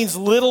 That means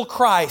little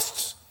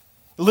Christs,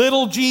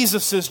 little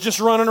Jesuses just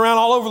running around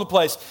all over the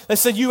place. They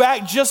said, you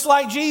act just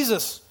like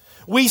Jesus.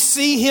 We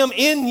see him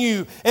in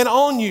you and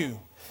on you.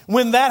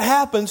 When that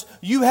happens,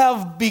 you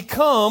have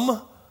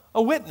become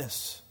a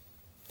witness.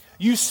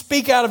 You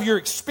speak out of your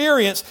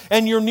experience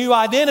and your new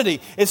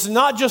identity. It's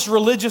not just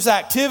religious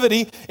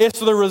activity. It's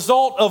the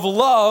result of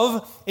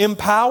love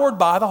empowered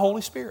by the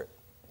Holy Spirit.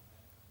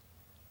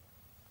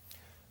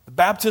 The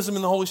baptism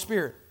in the Holy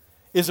Spirit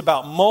is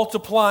about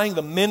multiplying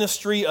the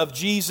ministry of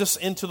Jesus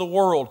into the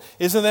world.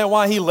 Isn't that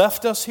why he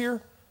left us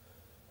here?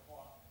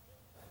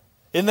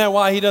 Isn't that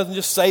why he doesn't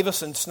just save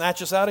us and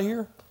snatch us out of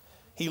here?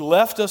 He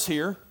left us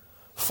here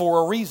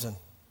for a reason.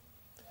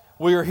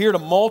 We are here to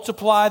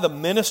multiply the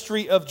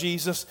ministry of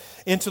Jesus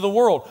into the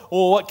world.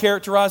 Well, what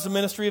characterized the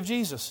ministry of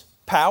Jesus?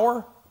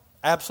 Power?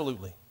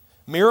 Absolutely.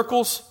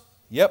 Miracles?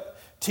 Yep.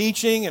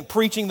 Teaching and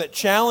preaching that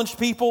challenged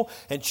people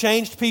and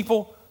changed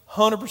people?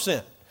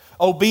 100%.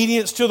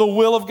 Obedience to the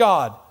will of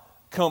God?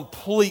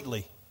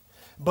 Completely.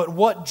 But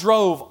what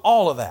drove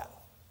all of that?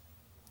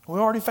 We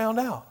already found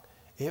out.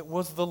 It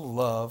was the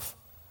love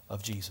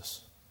of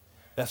Jesus.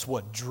 That's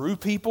what drew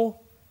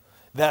people.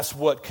 That's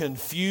what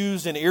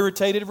confused and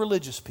irritated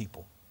religious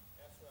people.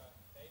 That's right.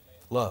 Amen.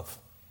 Love.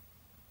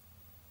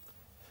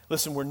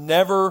 Listen, we're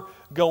never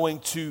going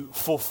to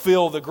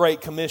fulfill the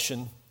Great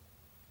Commission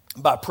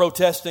by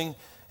protesting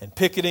and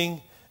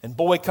picketing and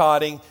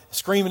boycotting,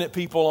 screaming at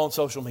people on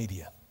social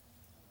media.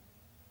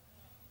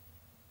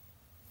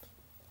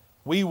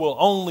 We will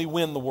only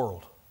win the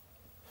world.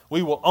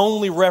 We will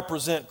only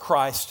represent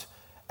Christ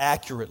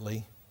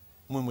accurately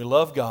when we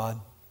love God,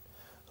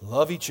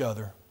 love each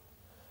other,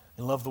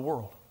 and love the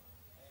world.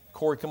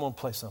 Corey, come on,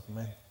 play something,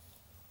 man.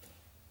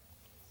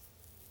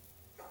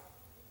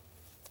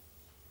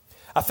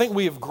 I think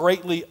we have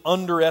greatly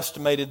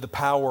underestimated the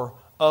power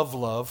of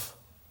love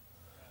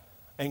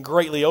and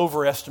greatly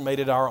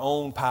overestimated our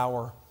own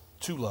power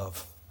to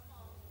love.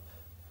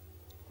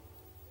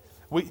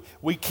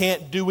 We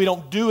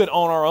don't do it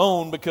on our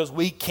own because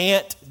we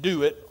can't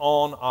do it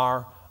on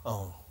our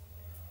own.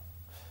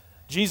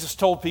 Jesus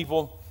told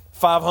people,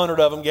 500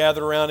 of them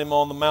gathered around him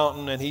on the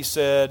mountain, and he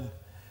said,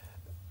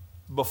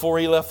 before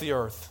he left the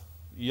earth,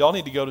 y'all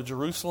need to go to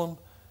Jerusalem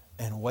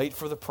and wait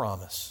for the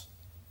promise.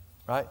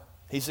 Right?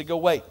 He said, go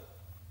wait.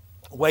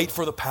 Wait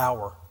for the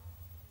power.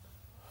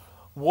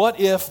 What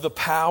if the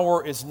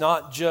power is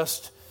not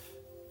just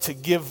to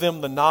give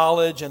them the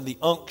knowledge and the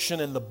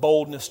unction and the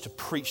boldness to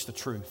preach the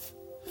truth?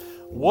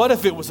 What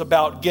if it was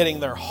about getting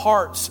their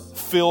hearts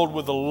filled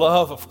with the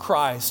love of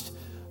Christ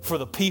for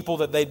the people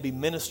that they'd be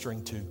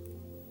ministering to?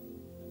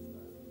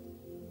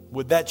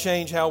 Would that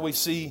change how we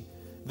see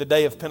the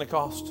day of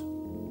Pentecost?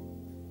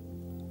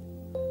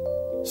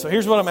 So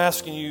here's what I'm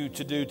asking you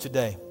to do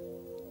today.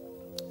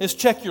 Is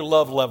check your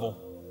love level.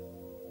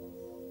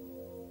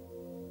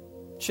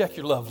 Check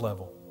your love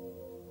level.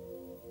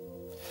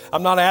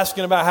 I'm not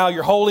asking about how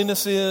your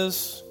holiness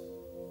is.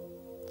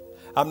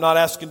 I'm not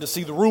asking to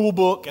see the rule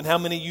book and how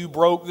many you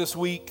broke this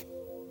week.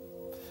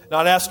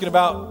 Not asking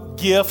about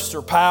gifts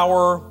or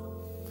power.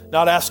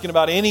 Not asking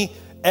about any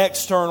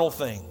external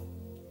thing.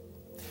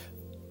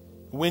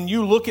 When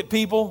you look at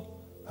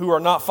people who are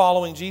not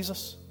following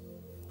Jesus,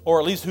 or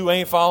at least who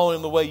ain't following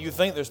him the way you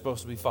think they're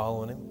supposed to be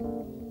following him,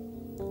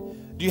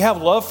 do you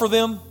have love for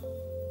them?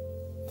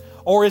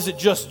 Or is it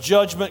just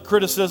judgment,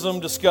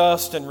 criticism,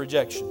 disgust, and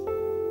rejection?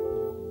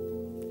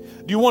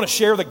 Do you want to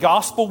share the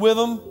gospel with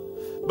them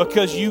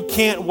because you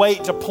can't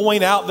wait to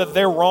point out that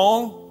they're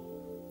wrong?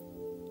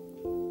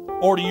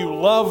 Or do you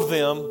love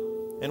them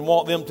and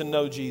want them to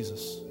know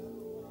Jesus?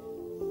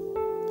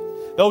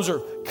 Those are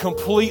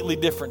completely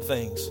different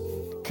things,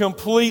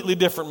 completely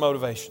different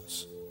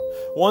motivations.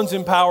 One's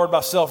empowered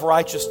by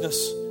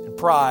self-righteousness and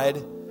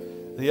pride.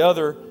 The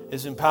other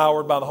is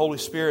empowered by the Holy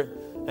Spirit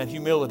and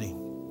humility.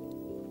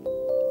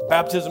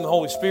 Baptism in the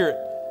Holy Spirit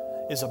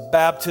is a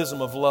baptism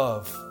of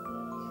love.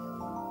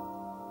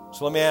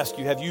 So let me ask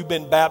you, have you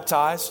been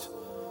baptized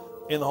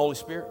in the Holy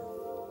Spirit?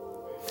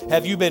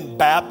 Have you been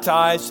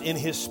baptized in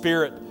His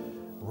Spirit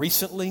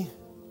recently?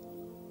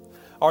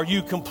 Are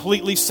you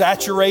completely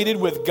saturated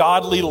with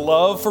godly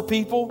love for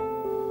people?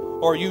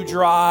 Or are you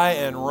dry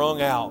and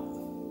wrung out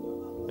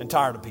and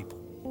tired of people?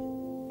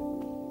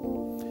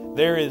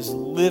 There is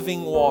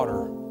living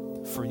water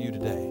for you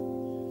today.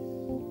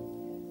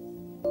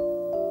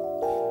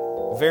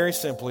 Very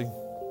simply,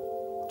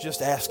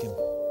 just ask Him.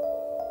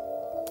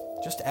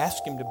 Just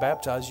ask Him to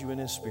baptize you in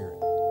His Spirit.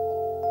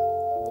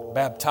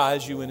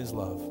 Baptize you in His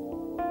love.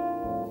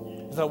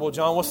 You thought, well,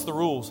 John, what's the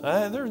rules?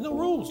 There's no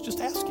rules.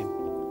 Just ask Him.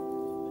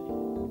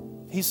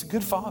 He's a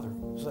good Father.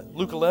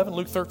 Luke 11,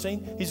 Luke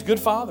 13. He's a good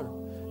Father.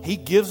 He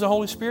gives the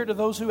Holy Spirit to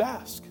those who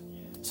ask.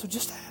 So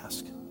just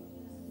ask.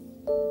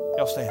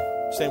 Y'all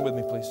stand. Stand with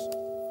me, please.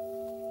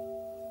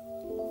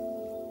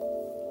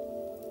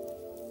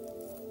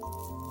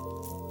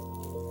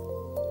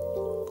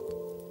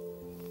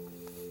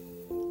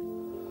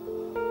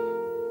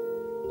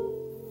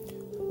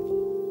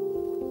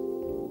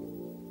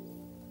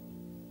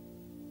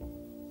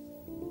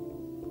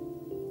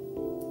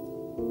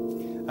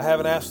 I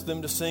haven't asked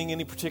them to sing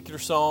any particular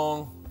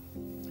song.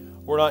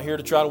 We're not here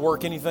to try to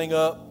work anything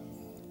up.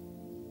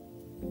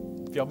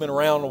 If y'all been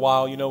around a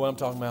while, you know what I'm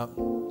talking about.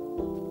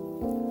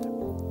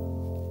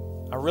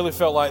 I really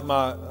felt like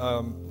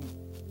my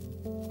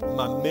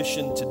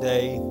mission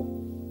today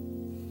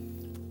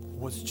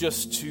was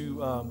just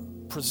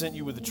to present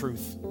you with the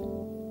truth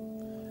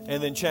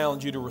and then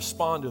challenge you to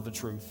respond to the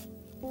truth.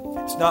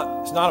 It's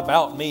not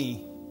about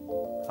me.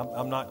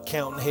 I'm not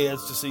counting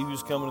heads to see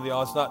who's coming to the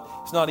altar.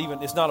 It's not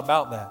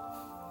about that.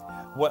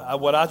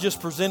 What I just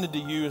presented to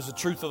you is the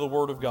truth of the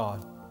Word of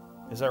God.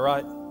 Is that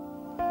right?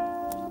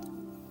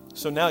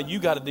 So now you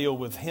got to deal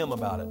with Him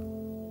about it.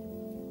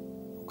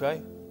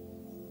 Okay?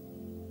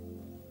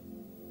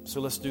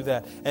 So let's do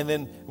that. And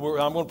then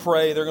I'm going to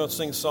pray. They're going to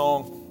sing a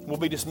song. We'll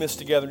be dismissed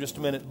together in just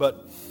a minute.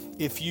 But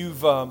if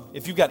you've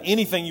got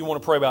anything you want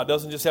to pray about, it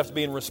doesn't just have to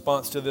be in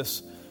response to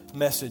this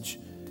message.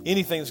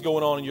 Anything that's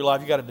going on in your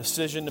life, you got a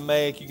decision to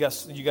make, you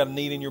got a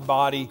need in your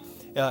body,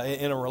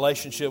 in a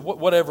relationship,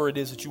 whatever it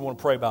is that you want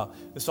to pray about,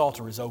 this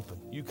altar is open.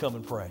 You come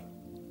and pray.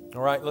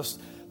 All right, let's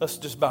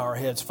just bow our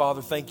heads.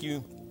 Father, thank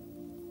you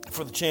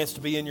for the chance to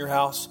be in your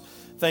house.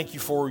 Thank you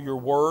for your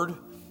word.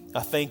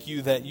 I thank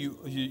you that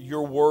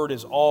your word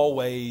is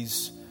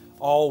always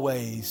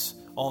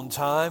on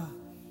time,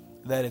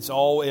 that it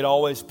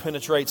always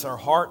penetrates our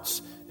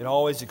hearts. It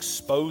always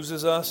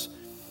exposes us.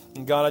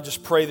 And God, I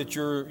just pray that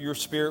your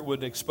Spirit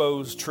would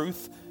expose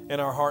truth in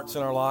our hearts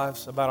and our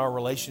lives about our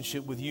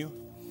relationship with you.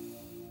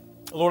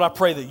 Lord, I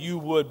pray that you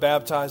would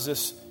baptize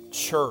this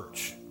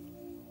church,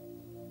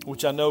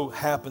 which I know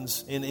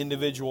happens in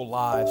individual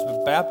lives,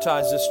 but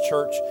baptize this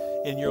church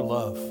in your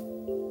love.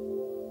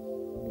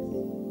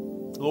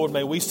 Lord,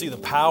 may we see the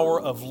power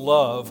of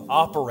love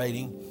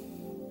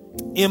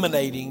operating,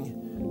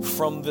 emanating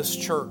from this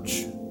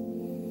church,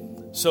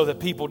 so that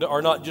people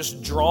are not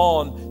just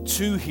drawn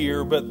to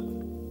here, but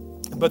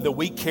that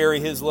we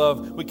carry His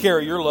love. We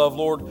carry your love,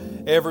 Lord,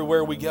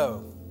 everywhere we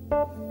go.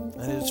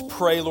 And I just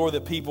pray, Lord,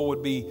 that people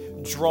would be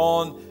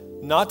drawn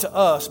not to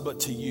us, but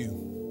to you.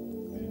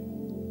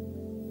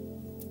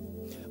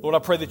 Lord, I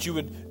pray that you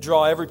would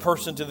draw every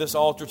person to this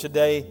altar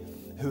today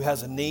who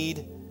has a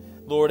need.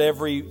 Lord,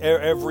 every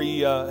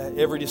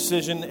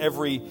decision,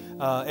 every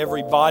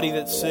body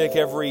that's sick,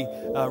 every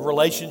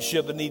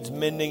relationship that needs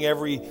mending,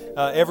 every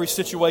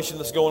situation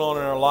that's going on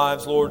in our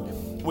lives, Lord,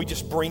 we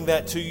just bring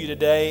that to you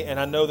today. And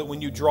I know that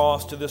when you draw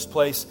us to this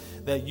place,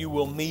 that you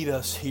will meet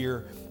us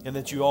here, and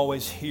that you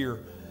always hear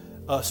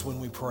us when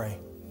we pray.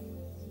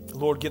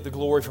 Lord, get the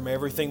glory from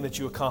everything that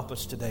you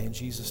accomplished today. In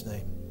Jesus'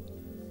 name,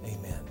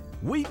 amen.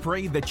 We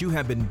pray that you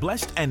have been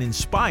blessed and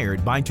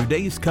inspired by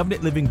today's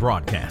Covenant Living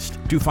broadcast.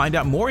 To find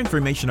out more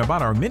information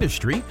about our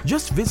ministry,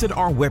 just visit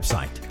our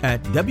website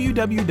at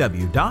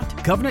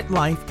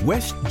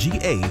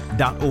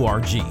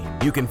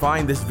www.covenantlifewestga.org. You can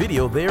find this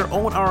video there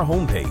on our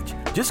homepage.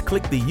 Just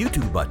click the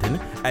YouTube button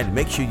and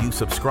make sure you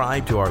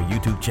subscribe to our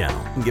YouTube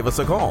channel. Give us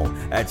a call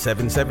at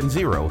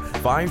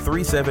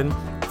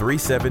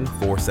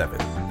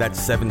 770-537-3747. That's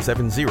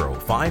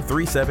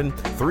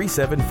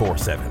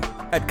 770-537-3747.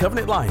 At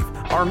Covenant Life,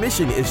 our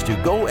mission is to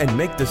go and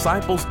make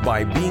disciples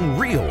by being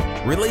real,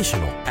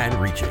 relational, and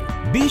reaching.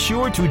 Be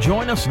sure to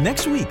join us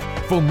next week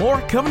for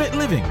more Covenant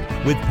Living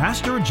with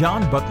Pastor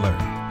John Butler.